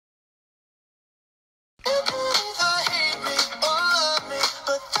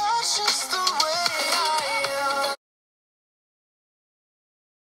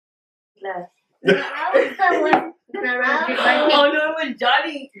Oh no, it was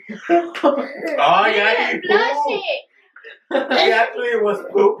Johnny. Oh yeah, he pooped. He actually was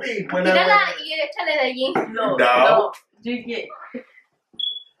pooping. Mírala y échale de allí. No. Drink it.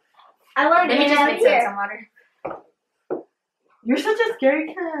 I want to Let me just mix here. in some water. You're such a scary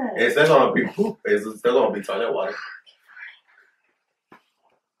cat. It's still gonna be poop. It's still gonna be toilet water.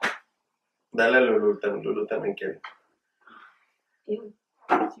 Dale, Lulu también quiere.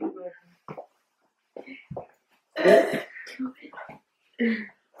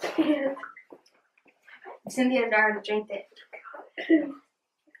 Cynthia already drank it.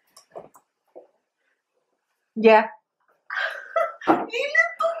 Yeah.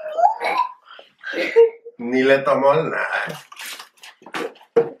 Ni le tomó nada.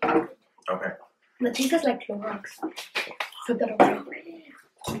 Okay. The taste is like Clorox.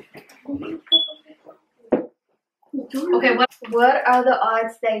 Okay, what are the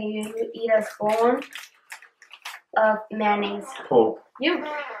odds that you eat a spoon of mayonnaise? Cool. You.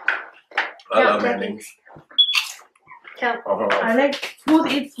 I love mayonnaise. Count. I like who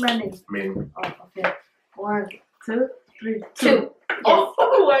eats mayonnaise. Me. Oh, okay. 1, 2, 3. 2. Oh,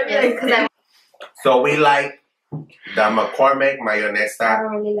 what Yes, because I So we like the McCormick I mayonesa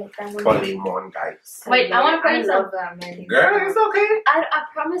don't really like that one. con limón, guys. Wait, I want to put in some. that mayonnaise. Girl, it's okay. I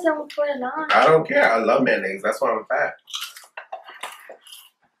promise I won't put it on. I don't care. I love mayonnaise. That's why I'm fat.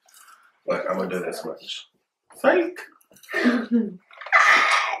 Look, I'm gonna do this much. Psych.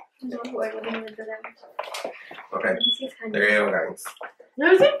 Don't worry, we're gonna do that. Okay, This is kind there you go, guys.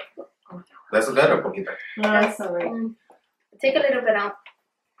 Where is it? That's a good poquito. No, that's alright. Take a little bit out.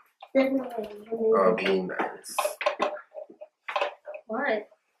 Oh, being nice. What?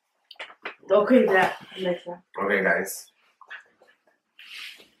 Okay, that. Next one. Okay, guys.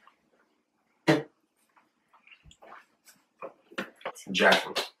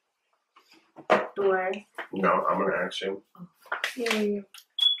 Jackie. Where? No, I'm gonna ask you. Mm.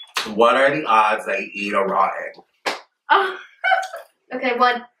 What are the odds that you eat a raw egg? Oh. Okay,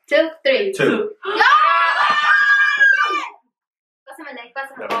 1, 2, 3. 2. Pásame like,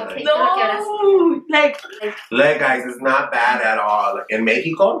 pásame. Okay, No! Like, Look, guys, it's not bad at all. En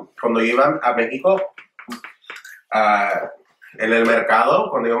México, cuando yo iba a México, en el mercado,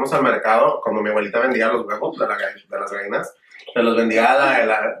 cuando íbamos al mercado, cuando mi abuelita vendía los huevos de las gallinas, se los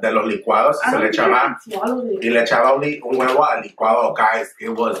vendía de los licuados, I se le don't think echaba, I can swallow it. y le echaba un huevo al licuado. Guys, it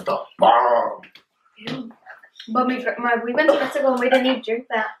was the bomb. But we went to Mexico and we didn't even drink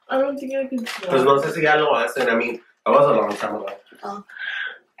that. I don't think I can Pues swallow no sé si ya lo hacen. I mean, that was a long time ago. Oh.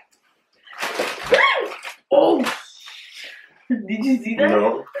 Oh! Did you see that?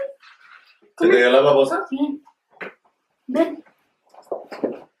 No. ¿Se te dio la babosa? Sí. Ven.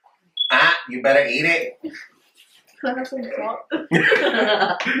 Ah, you better eat it. Have some salt.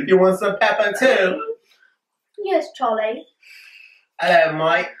 You want some pepper too? Yes, Charlie. Hello,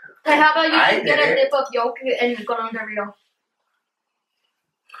 Mike. Hey, how about you I just get did a it. dip of yolk and go on the reel?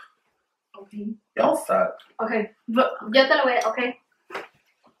 Okay. Y'all suck. Okay. But Yo te lo voy a, okay?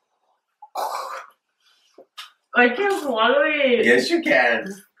 I can't swallow it. Yes, you can.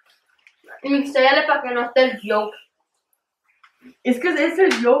 Mixéale para que no esté el yolk. It's because it's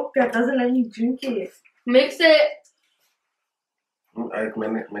a yolk that doesn't let me drink it. Mix it.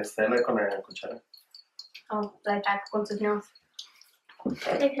 Me estela con la cuchara. Oh, like that con sus nails.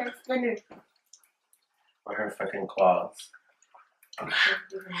 Take her splinter. With her fucking claws.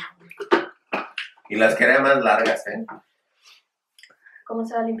 Y las quiere más largas, ¿eh? ¿Cómo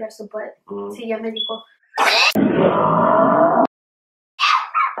se va a limpiar su butt? Mm. Sí, ya me dijo.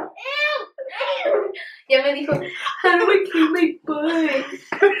 Ya me dijo, How do I clean my butt?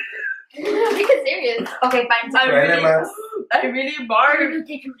 make it serious. Okay, fine. Duele más. I really barfed.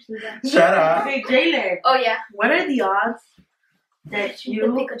 Shut up. Okay, Jaylen, Oh, yeah. what are the odds that The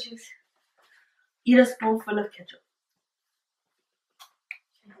you pickle juice. eat a spoonful of ketchup?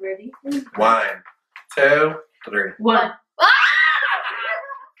 Ready? 1, 2, 3. 1.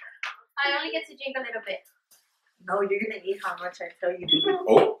 I only get to drink a little bit. No, you're gonna eat how much I tell you.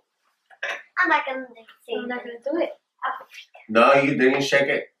 Oh. I'm not gonna say I'm not gonna do it. No, you didn't shake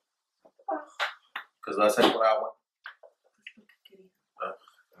it. Because no se por agua.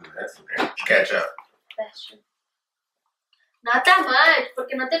 That's okay. Ketchup. That's true. Not that much,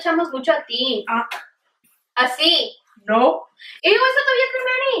 porque no te echamos mucho a ti. Ah. Así. No. Ew, eso todavía tiene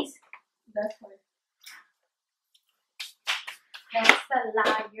mayonnaise. That's fine. That's a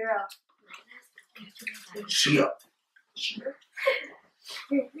lie, you're a... Shit.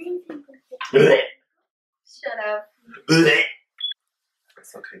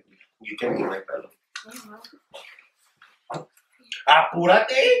 can eat my pelo.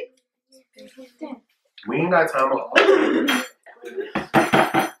 Apúrate. We ain't got time.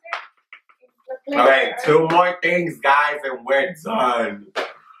 Okay, 2 more things, guys, and we're done.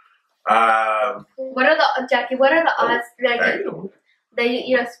 What are the odds that you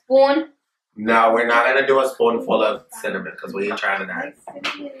eat a spoon? No, we're not gonna do a spoonful of cinnamon because we ain't trying to die.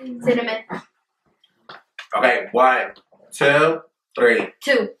 Cinnamon. Okay, 1, 2, 3.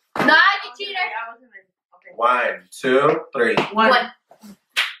 2. No, you cheater. 1, 2, 3. 1.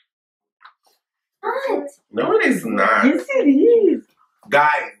 No, it is not. Yes, it is.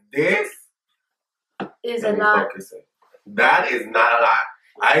 Guys, this Is let a me lot. focus it. That is not a lot.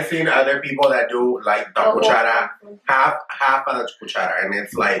 I've seen other people that do like the cuchara, half of the cuchara, and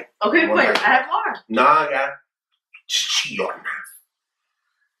it's like Okay, one wait, like- I have more. nah, yeah. Chichillona.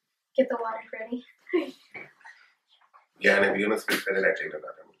 Get the water ready. Yeah, and if you're gonna speak better, that Jada not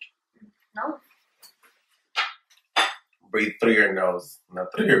that much. No. Breathe through your nose, not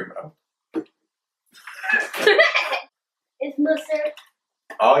through your mouth. It's mustard.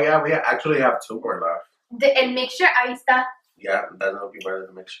 Oh yeah, we actually have 2 more left. El mixture, ahí está. Yeah, that's gonna be part of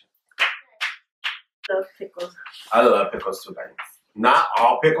the mixture. Those pickles. I love pickles too, guys. Not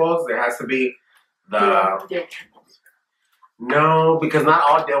all pickles. There has to be the no, because not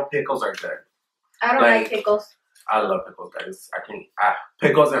all dill pickles are good. I don't Like- like pickles. I love pickles, guys. I can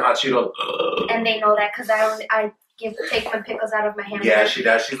pickles and hot Cheetos. And they know that because I take my pickles out of my hamburger. Yeah, she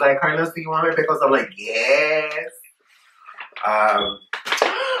does. She's like, Carlos, do you want my pickles? I'm like, yes.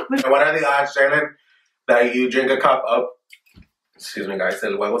 What are the odds, Jalen, that you drink a cup of? Excuse me, guys.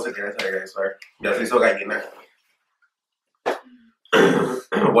 El huevo se quiere salir, guys. Sorry. Ya se hizo gallina.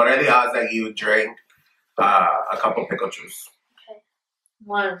 What are the odds that you drink a cup of pickle juice?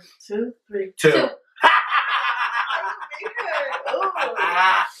 1, 2, 3. 2.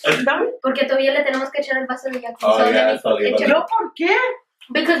 Porque todavía le tenemos que echar el vaso de Yakult. Oh, So yeah, let me so you echar- ¿Yo por qué?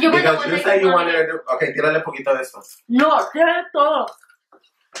 Because you were the Because one you that said you wanted wanted to do. Okay, tírale poquito de esto. No, tiene todo.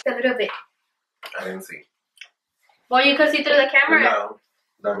 a little bit. I didn't see. Well, you can see through the camera. No.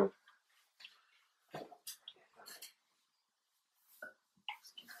 Dame.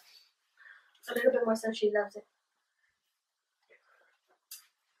 A little bit more since she loves it.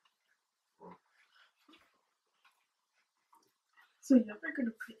 So you're not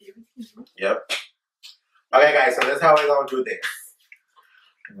gonna put everything. Yep. Okay, guys, so this is how we're going to do this.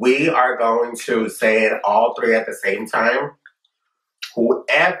 We are going to say it all 3 at the same time.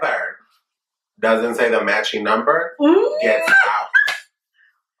 Whoever doesn't say the matching number Ooh. gets out.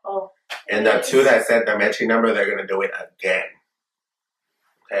 Oh. And the 2 that said the matching number, they're going to do it again.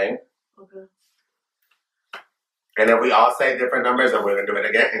 Okay? Okay. And if we all say different numbers, then we're going to do it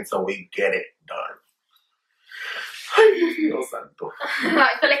again until we get it done. Ay, Dios santo. I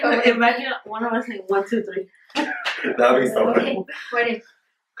feel like Imagine one of us saying 1, 2, 3. That'd be so Okay, funny. ready.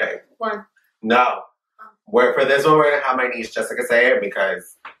 Okay. 1. No. For this one, we're going to have my niece Jessica say it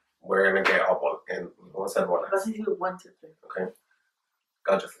because we're going to get all one. And we'll send one. Vas a decir 1, 2, 3. Okay.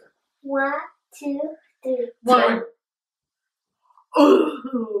 Go, Jessica. 1, 2, 3. 1.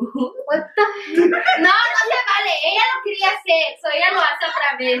 Ooh. What the? No, no se vale. Ella lo quería hacer, so ella lo hace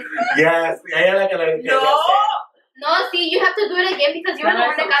otra vez. Yes. Ella la que la que No. No, see, you have to do it again because you were the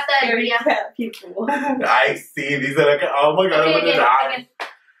one that got the idea. Fat people. I see. These are like, oh my God, Okay, I'm going to again, die. again.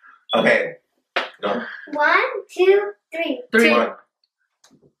 Okay. Go. 1, 2, 3. 3. One.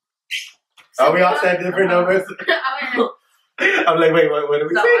 Oh, we all said different numbers. I'm like, wait, what did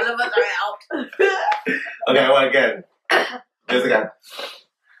we So say? all of us are out. Okay, well, again. Jessica.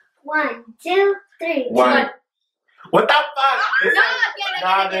 1, 2, 3. 1. What the fuck? This No,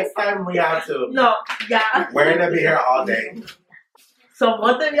 time, again. this time we have to. No, yeah. We're gonna be here all day. So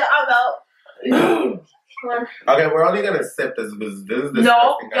both of y'all out. 1. Okay, we're only gonna sip this because this is disgusting.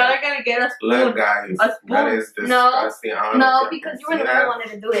 No, guys. y'all gotta get a Look, spoon. guys, A spoon. that is disgusting. I don't know No, if you because can you were the see one that that, wanted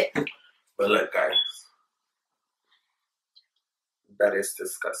to do it. But look, guys, that is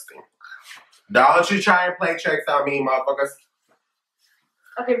disgusting. Don't you try and play tricks on me, motherfuckers.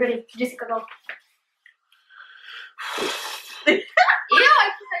 Okay, ready. Jessica, go. Ew, I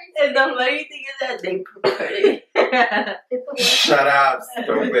And the funny thing is that they prepared it. They put what? Shut up,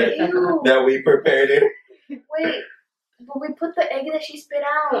 stupid. Ew. That we prepared it. Wait, but we put the egg that she spit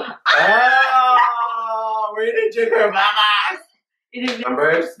out. Oh, we're gonna drink her mama.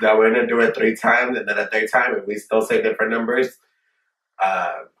 Numbers that we're gonna do it 3 times, and then a 3rd time, if we still say different numbers,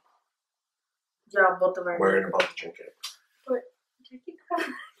 Yeah, both of them. we're gonna both drink it.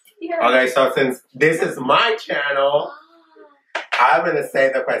 Yeah. Okay, so since this is my channel, I'm gonna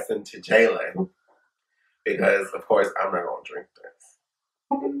say the question to Jalen because, of course, I'm not gonna drink this.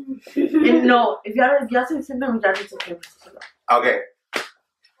 And no, if y'all say the same number, y'all need to say Okay.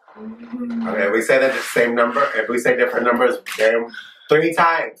 Okay, we say that the same number. If we say different numbers, then 3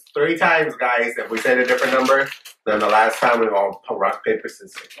 times. 3 times, guys. If we say the different number, then the last time we're going to rock, paper,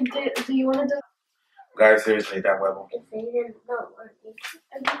 scissors. Do you want to do? Guys, seriously, that level. If they didn't know what it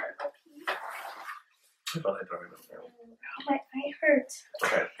My eye hurts.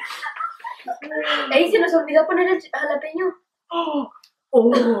 Okay. Ey, se nos olvidó poner el jalapeño. Oh.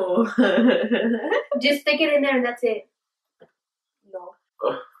 Just stick it in there and that's it. No.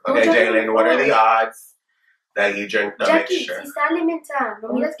 Okay, Jalen, what are the odds that you drink the Jackie, mixture? si sale, mensa. No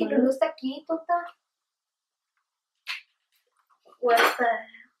miras que no está aquí, tota. What the?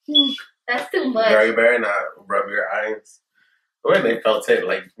 That's too much. Girl, you better not rub your eyes. When they felt it,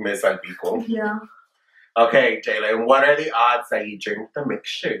 like, Miss Alpico. Yeah. Okay, Jalen, what are the odds that you drink the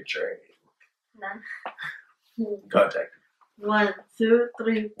mixture drink? None. Go, Jackie. 1, 2,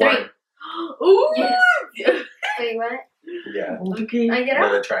 3. 1. Ooh. Yes. Wait, what? Yeah. Okay. I get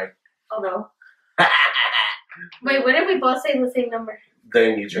Another up? try. No. Wait, what if we both say the same number?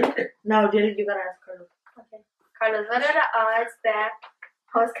 Then you drink it. No, Jaden, you gotta ask Carlos. Okay. Carlos, what are the odds that...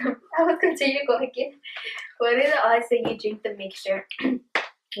 I was going to go again. What are the odds that you drink the mixture?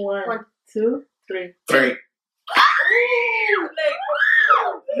 1, 2, 3. 3.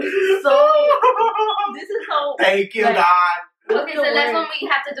 This is so. Thank you, Like- God. Okay, so that's when we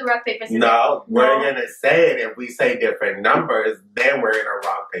have to do rock, paper, scissors. No, we're No. going to say it. If we say different numbers, then we're going to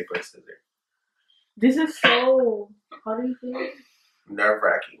rock, paper, scissors. This is so. How do you feel?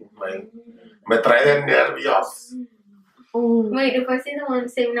 Nerve-wracking. Like, me trae de nervios. Oh. Wait, if I say the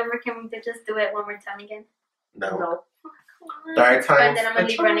same number, can we just do it one more time again? No. No. Come on. Third time. But then I'm going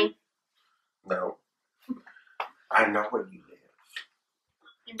to leave running No. I know where you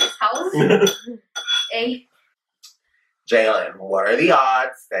in this house. live. Hey, Jalen, what are the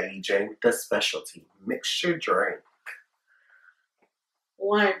odds that you drink the specialty mixture drink?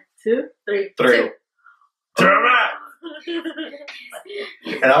 1, 2, 3. 3. Damn it!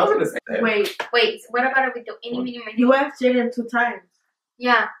 And I was going to say that. Wait, what about if we do any minimum? you asked Jaden 2 times.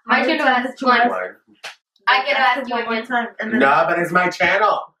 Yeah, my How turn many to times ask did you one. ask? One. I get to Ask ask him you one more again. time. And then No, but it's my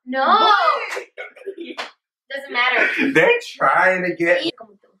channel. No, doesn't matter. They're trying to get.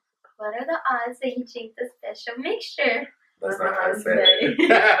 What are the odds that you drink the special mixture? That's not how I said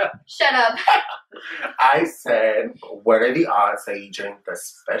it. Shut up. I said, what are the odds that you drink the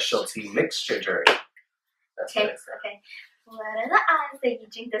specialty mixture drink? That's what I Okay, said. okay. What are the odds that you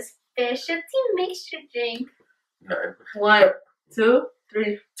drink the specialty mixture drink? None. 1, 2,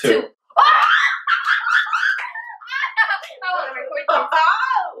 3. 2. I want to record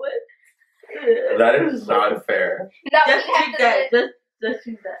this. That is not fair. No, Just we have shoot to that. do it. Just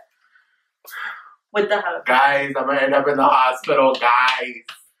shoot that. With the house. Guys, I'm going to end up in the hospital, guys.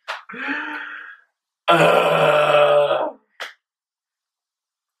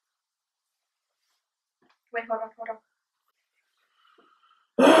 Wait, hold on.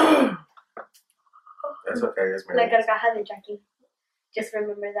 That's okay. It's La me. gargaja de Jackie. Just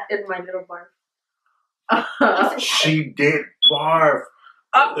remember that. In my little bar. She did barf.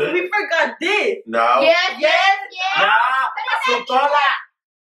 Oh, we forgot this. No. Yes. No. Su cola.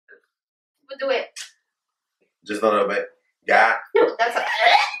 We'll do it. Just a little bit. Yeah. That's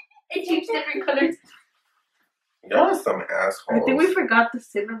it changed different colors. Y'all are some assholes. I think we forgot the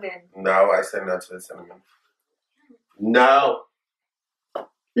cinnamon. No, I said no to the cinnamon. No.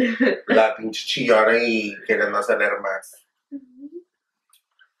 La pinche chillona y queriendo hacer más.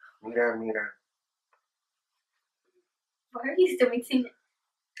 Mira. Why are you still mixing it?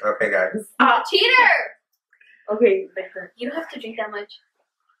 Okay, guys. Cheater! Okay, better. You don't have to drink that much.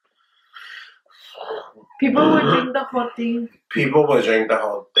 People would drink the whole thing. People will drink the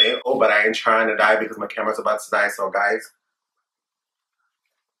whole thing. Oh, but I ain't trying to die because my camera's about to die. So, guys.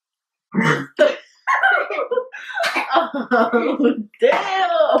 Oh, damn.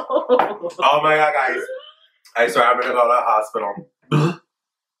 Oh my God, guys. I swear I'm gonna go to the hospital.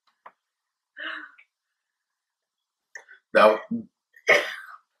 No.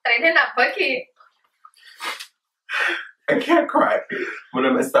 Traen en la bucket. I can't cry when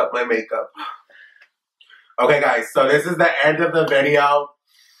I messed up my makeup. Okay, guys, so this is the end of the video.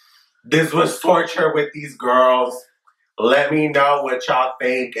 This was torture with these girls. Let me know what y'all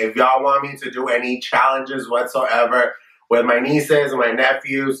think. If y'all want me to do any challenges whatsoever with my nieces and my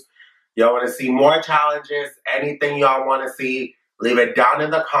nephews, y'all want to see more challenges, anything y'all want to see, leave it down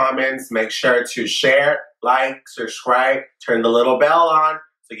in the comments. Make sure to share, like, subscribe, turn the little bell on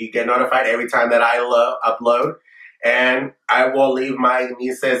so you get notified every time that I upload. And I will leave my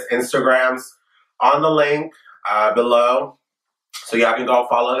niece's Instagrams on the link below. So y'all can go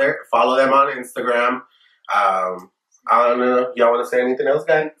follow them on Instagram. I don't know. Y'all want to say anything else,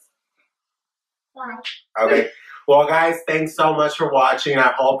 guys? Bye. Okay. Well, guys, thanks so much for watching.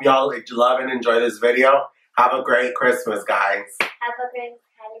 I hope y'all love and enjoy this video. Have a great Christmas, guys. Have a great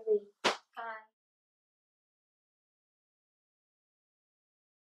Halloween.